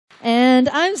And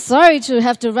I'm sorry to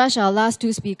have to rush our last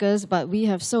two speakers, but we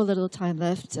have so little time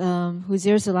left.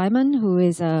 Huzir Sulaiman, who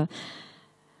is a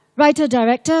writer,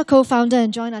 director, co-founder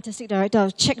and joint artistic director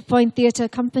of Checkpoint Theatre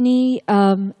Company,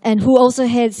 and who also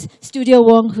heads Studio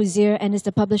Wong Huzir and is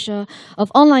the publisher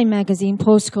of online magazine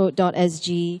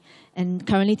Postcode.sg and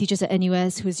currently teaches at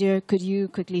NUS. Huzir, could you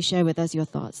quickly share with us your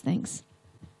thoughts? Thanks.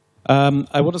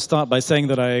 I want to start by saying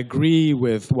that I agree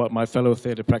with what my fellow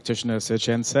theatre practitioner,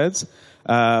 Sechen, says.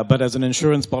 But as an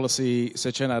insurance policy,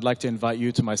 Sechen, I'd like to invite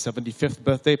you to my 75th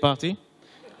birthday party.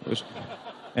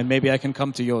 And maybe I can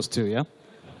come to yours too, yeah?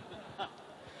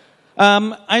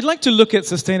 I'd like to look at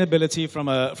sustainability from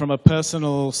a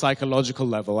personal, psychological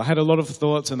level. I had a lot of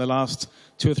thoughts in the last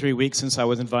 2 or 3 weeks since I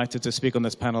was invited to speak on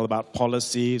this panel about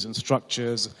policies and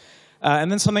structures.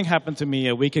 And then something happened to me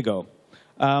a week ago.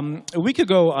 A week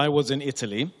ago, I was in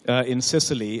Italy, in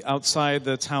Sicily, outside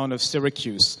the town of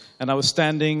Syracuse, and I was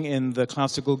standing in the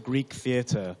classical Greek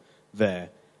theater there.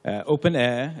 Open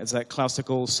air, it's that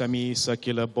classical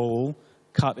semicircular bowl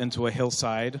cut into a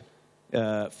hillside,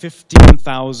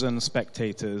 15,000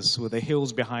 spectators with the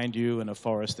hills behind you and a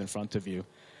forest in front of you.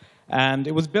 And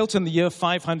it was built in the year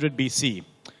 500 BC,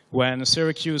 when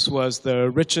Syracuse was the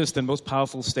richest and most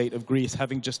powerful state of Greece,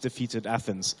 having just defeated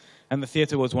Athens. And the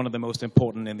theater was one of the most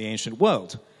important in the ancient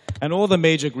world. And all the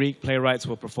major Greek playwrights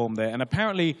were performed there. And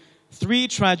apparently, 3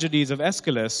 tragedies of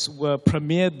Aeschylus were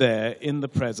premiered there in the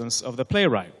presence of the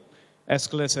playwright.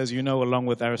 Aeschylus, as you know, along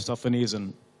with Aristophanes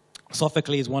and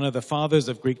Sophocles, one of the fathers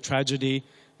of Greek tragedy,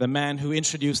 the man who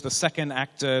introduced the second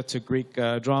actor to Greek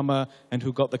drama, and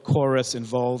who got the chorus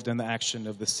involved in the action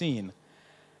of the scene.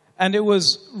 And it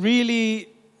was really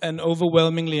an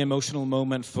overwhelmingly emotional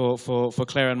moment for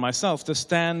Claire and myself to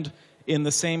stand in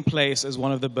the same place as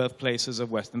one of the birthplaces of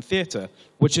Western theatre,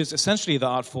 which is essentially the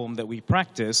art form that we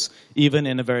practice, even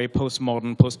in a very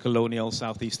postmodern, post-colonial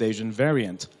Southeast Asian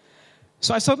variant.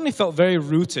 So I suddenly felt very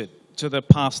rooted to the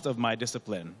past of my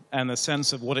discipline and the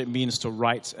sense of what it means to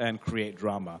write and create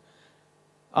drama.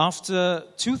 After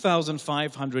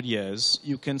 2,500 years,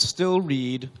 you can still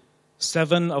read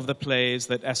 7 of the plays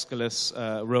that Aeschylus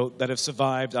wrote that have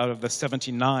survived out of the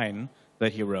 79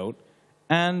 that he wrote,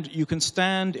 and you can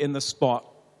stand in the spot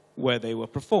where they were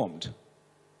performed.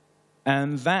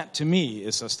 And that, to me,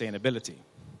 is sustainability.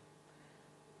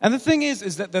 And the thing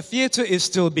is that the theater is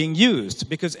still being used,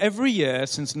 because every year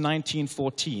since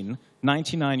 1914,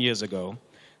 99 years ago,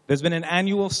 there's been an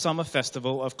annual summer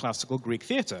festival of classical Greek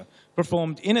theater,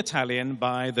 performed in Italian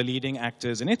by the leading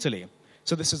actors in Italy.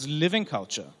 So this is living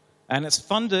culture. And it's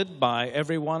funded by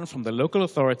everyone from the local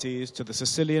authorities to the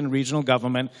Sicilian regional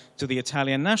government to the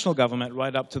Italian national government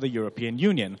right up to the European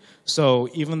Union. So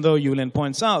even though Yulin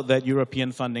points out that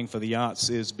European funding for the arts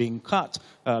is being cut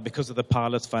because of the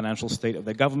parlous financial state of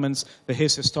their governments, there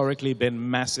has historically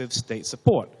been massive state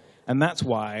support. And that's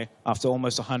why, after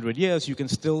almost 100 years, you can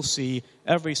still see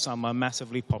every summer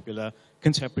massively popular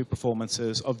contemporary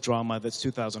performances of drama that's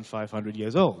 2,500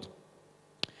 years old.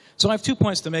 So I have 2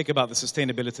 points to make about the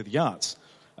sustainability of the arts,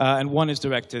 and one is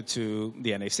directed to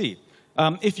the NAC.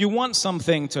 If you want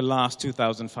something to last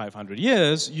 2,500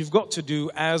 years, you've got to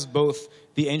do as both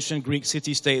the ancient Greek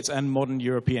city-states and modern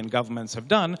European governments have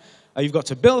done. You've got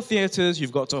to build theaters,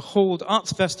 you've got to hold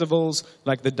arts festivals,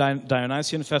 like the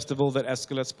Dionysian festival that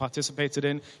Aeschylus participated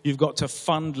in. You've got to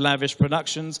fund lavish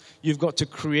productions. You've got to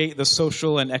create the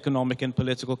social and economic and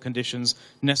political conditions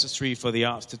necessary for the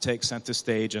arts to take center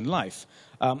stage in life.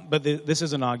 But this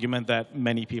is an argument that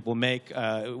many people make,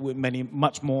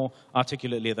 much more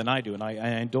articulately than I do. And I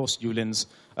endorse Yulin's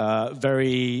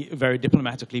very, very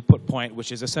diplomatically put point,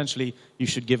 which is essentially, you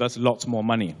should give us lots more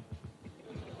money.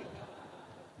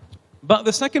 But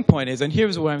the second point is, and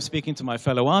here's where I'm speaking to my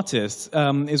fellow artists,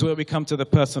 is where we come to the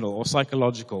personal or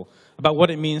psychological, about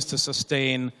what it means to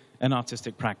sustain an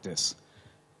artistic practice.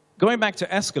 Going back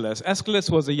to Aeschylus, Aeschylus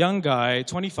was a young guy,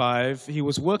 25. He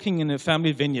was working in a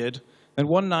family vineyard, and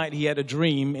one night he had a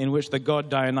dream in which the god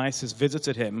Dionysus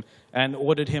visited him and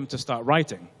ordered him to start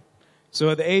writing. So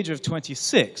at the age of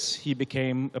 26, he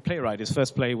became a playwright. His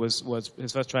first play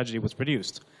his first tragedy was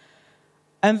produced.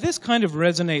 And this kind of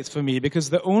resonates for me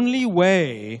because the only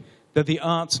way that the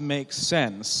arts make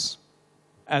sense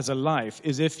as a life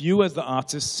is if you as the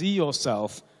artist see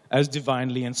yourself as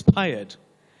divinely inspired.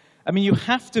 I mean, you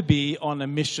have to be on a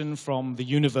mission from the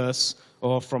universe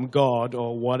or from God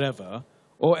or whatever,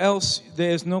 or else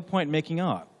there's no point making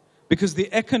art. Because the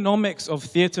economics of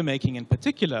theater making in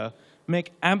particular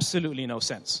make absolutely no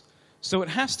sense. So it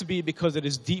has to be because it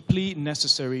is deeply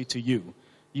necessary to you.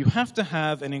 You have to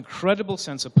have an incredible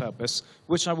sense of purpose,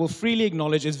 which I will freely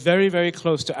acknowledge is very, very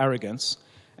close to arrogance.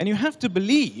 And you have to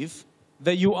believe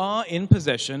that you are in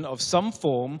possession of some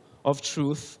form of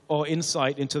truth or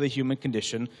insight into the human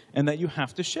condition, and that you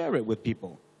have to share it with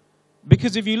people.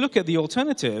 Because if you look at the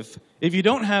alternative, if you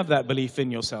don't have that belief in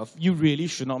yourself, you really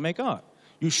should not make art.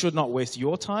 You should not waste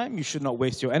your time, you should not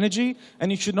waste your energy,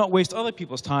 and you should not waste other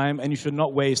people's time, and you should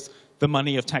not waste the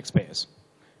money of taxpayers.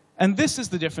 And this is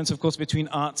the difference, of course, between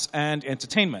arts and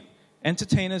entertainment.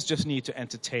 Entertainers just need to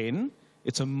entertain.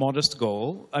 It's a modest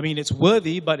goal. I mean, it's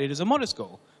worthy, but it is a modest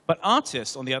goal. But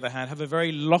artists, on the other hand, have a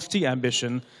very lofty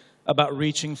ambition about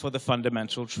reaching for the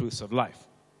fundamental truths of life.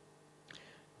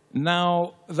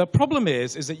 Now, the problem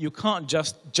is that you can't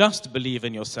just believe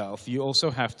in yourself. You also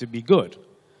have to be good.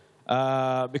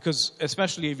 Because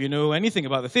especially if you know anything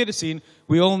about the theater scene,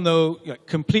 we all know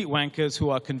complete wankers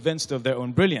who are convinced of their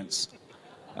own brilliance.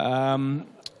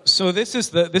 So this is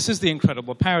the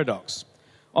incredible paradox.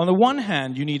 On the one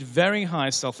hand, you need very high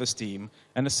self-esteem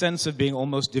and a sense of being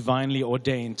almost divinely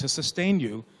ordained to sustain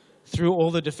you through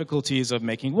all the difficulties of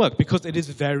making work, because it is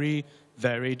very,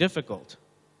 very difficult.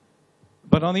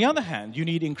 But on the other hand, you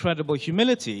need incredible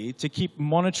humility to keep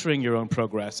monitoring your own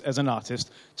progress as an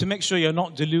artist to make sure you're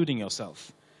not deluding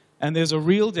yourself. And there's a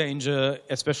real danger,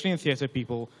 especially in theater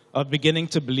people, of beginning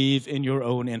to believe in your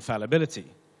own infallibility.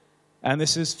 And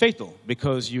this is fatal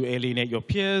because you alienate your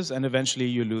peers and eventually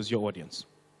you lose your audience.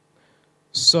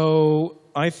 So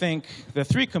I think there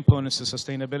are three components to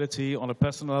sustainability on a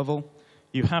personal level.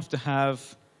 You have to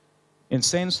have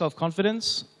insane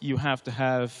self-confidence, you have to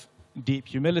have deep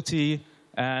humility,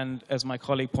 and as my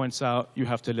colleague points out, you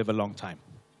have to live a long time.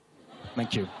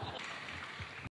 Thank you.